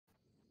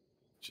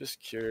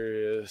Just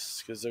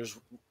curious, because there's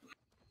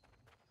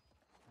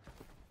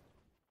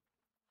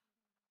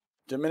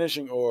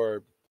diminishing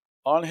orb.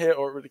 On hit,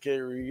 orb decay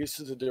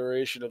reduces the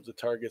duration of the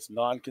target's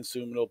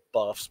non-consumable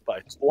buffs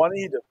by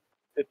 20 to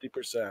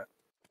 50%.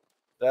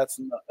 That's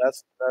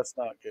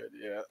not good.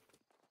 Yeah.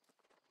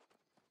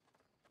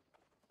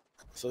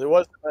 So there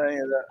wasn't any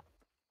of that.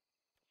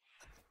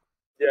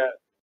 Yeah.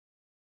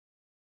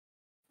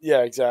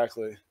 Yeah.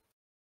 Exactly.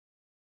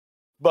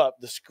 But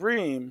the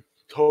scream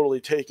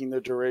totally taking the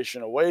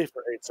duration away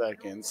for 8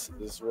 seconds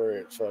is where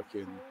it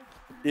fucking.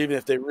 Even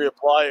if they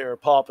reapply it or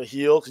pop a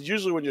heal, because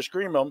usually when you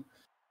scream them,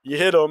 you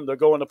hit them, they're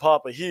going to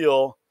pop a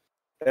heal.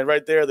 And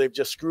right there, they've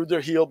just screwed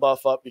their heal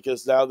buff up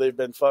because now they've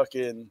been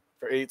fucking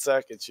for 8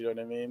 seconds. You know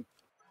what I mean?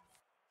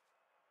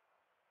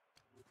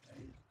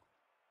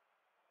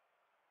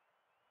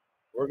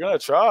 We're going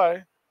to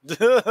try.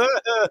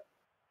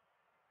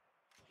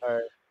 All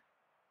right.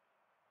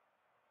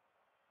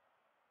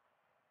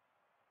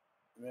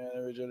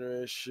 Mana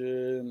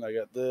regeneration. I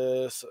got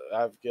this.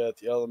 I've got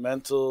the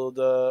elemental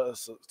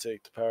dust. So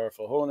take the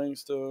powerful honing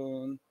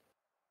stone.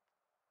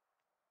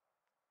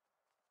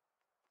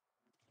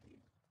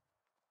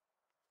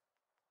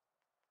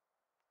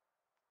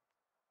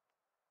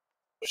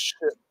 Oh,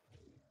 shit.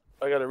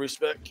 I got to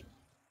respec.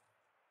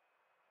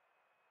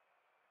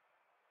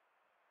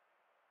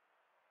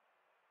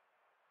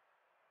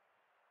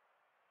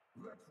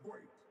 Let's wait.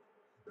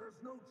 There's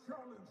no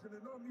challenge in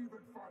an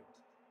uneven fight.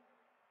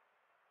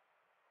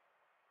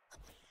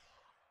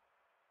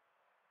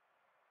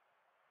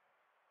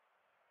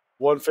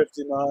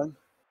 $159,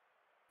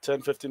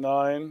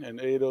 $10.59, and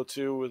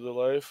 $8.02 with the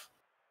life.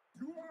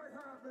 Do I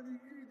have any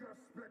eager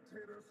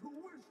spectators who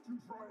wish to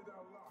try their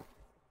luck?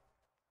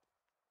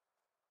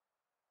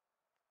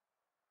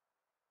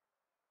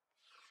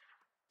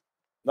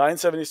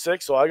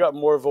 $9.76, so I got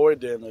more void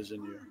damage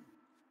than you.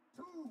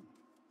 2,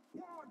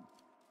 1.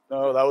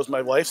 No, that was my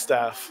life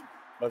staff.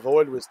 My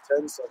void was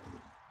 10 seconds.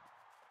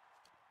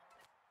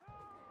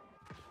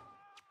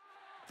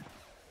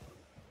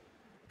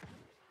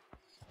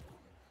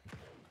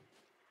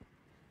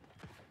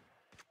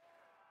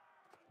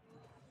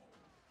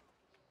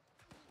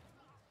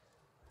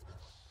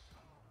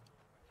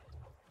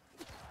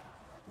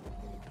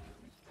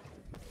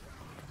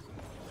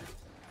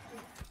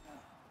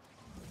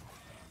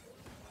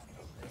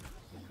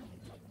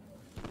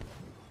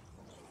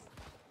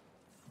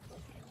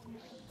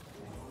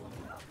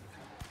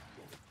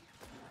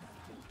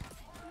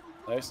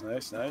 Nice,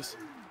 nice, nice.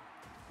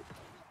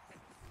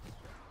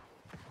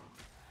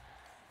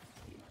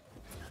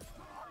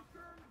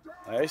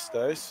 Nice,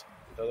 nice.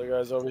 The other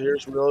guy's over here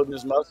is reloading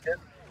his musket.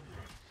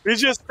 He's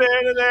just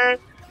standing there.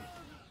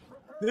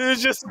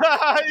 He's just,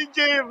 he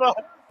gave up.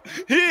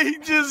 He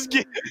just,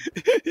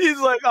 he's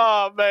like,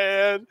 oh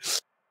man.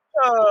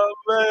 Oh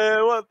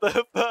man, what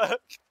the fuck?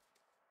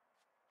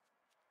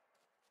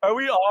 Are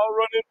we all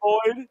running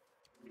void?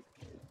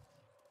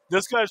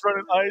 This guy's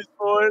running ice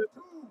void.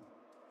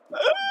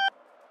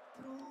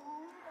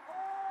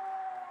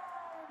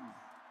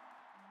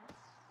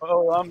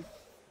 Oh,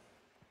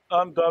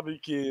 I'm W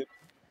keyed.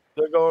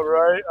 They're going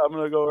right. I'm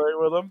gonna go right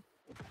with them.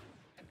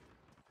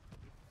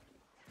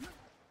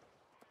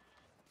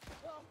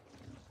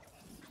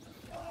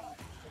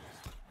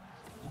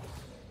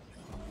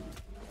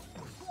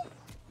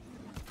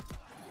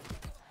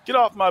 Get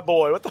off my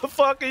boy. What the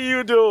fuck are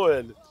you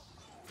doing?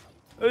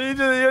 What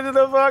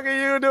the fuck are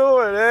you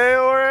doing? Hey,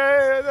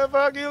 Jorge, where the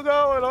fuck are you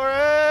going?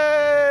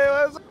 Jorge,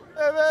 what's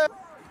up, man?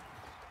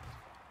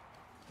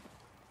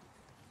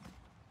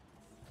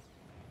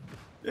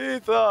 He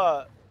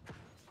thought.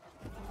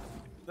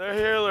 Their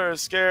healer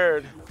is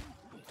scared.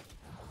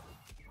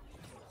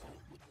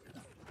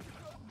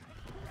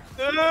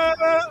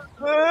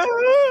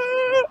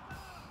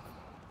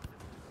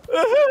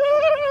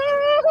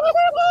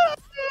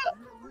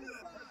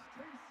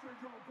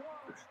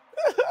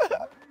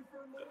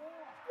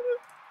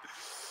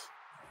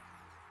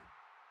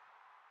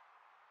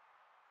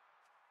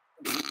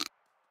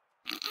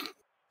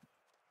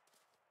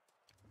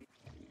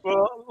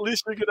 Well, at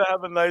least you're gonna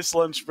have a nice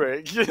lunch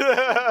break.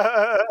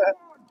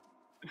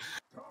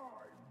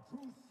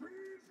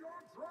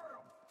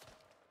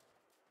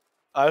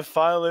 I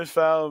finally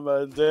found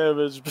my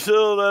damage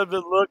build I've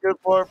been looking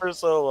for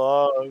so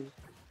long.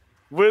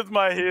 With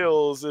my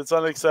heals, it's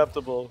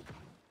unacceptable.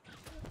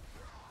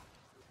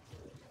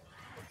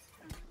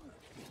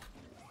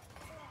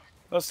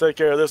 Let's take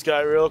care of this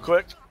guy real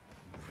quick.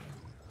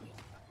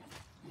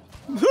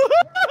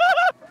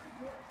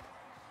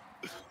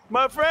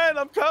 My friend,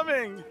 I'm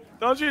coming.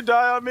 Don't you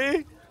die on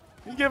me.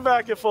 You get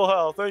back at full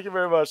health. Thank you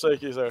very much.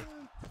 Thank you, sir.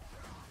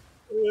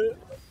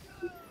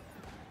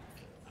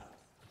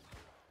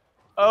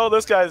 Oh,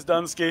 this guy's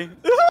Dunsky.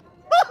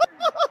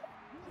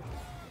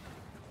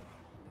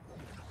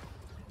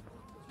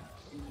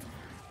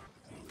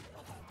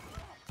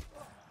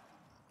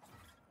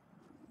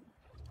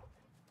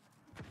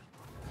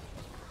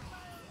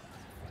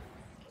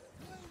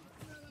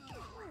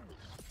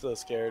 So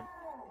scared.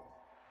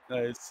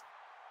 Nice.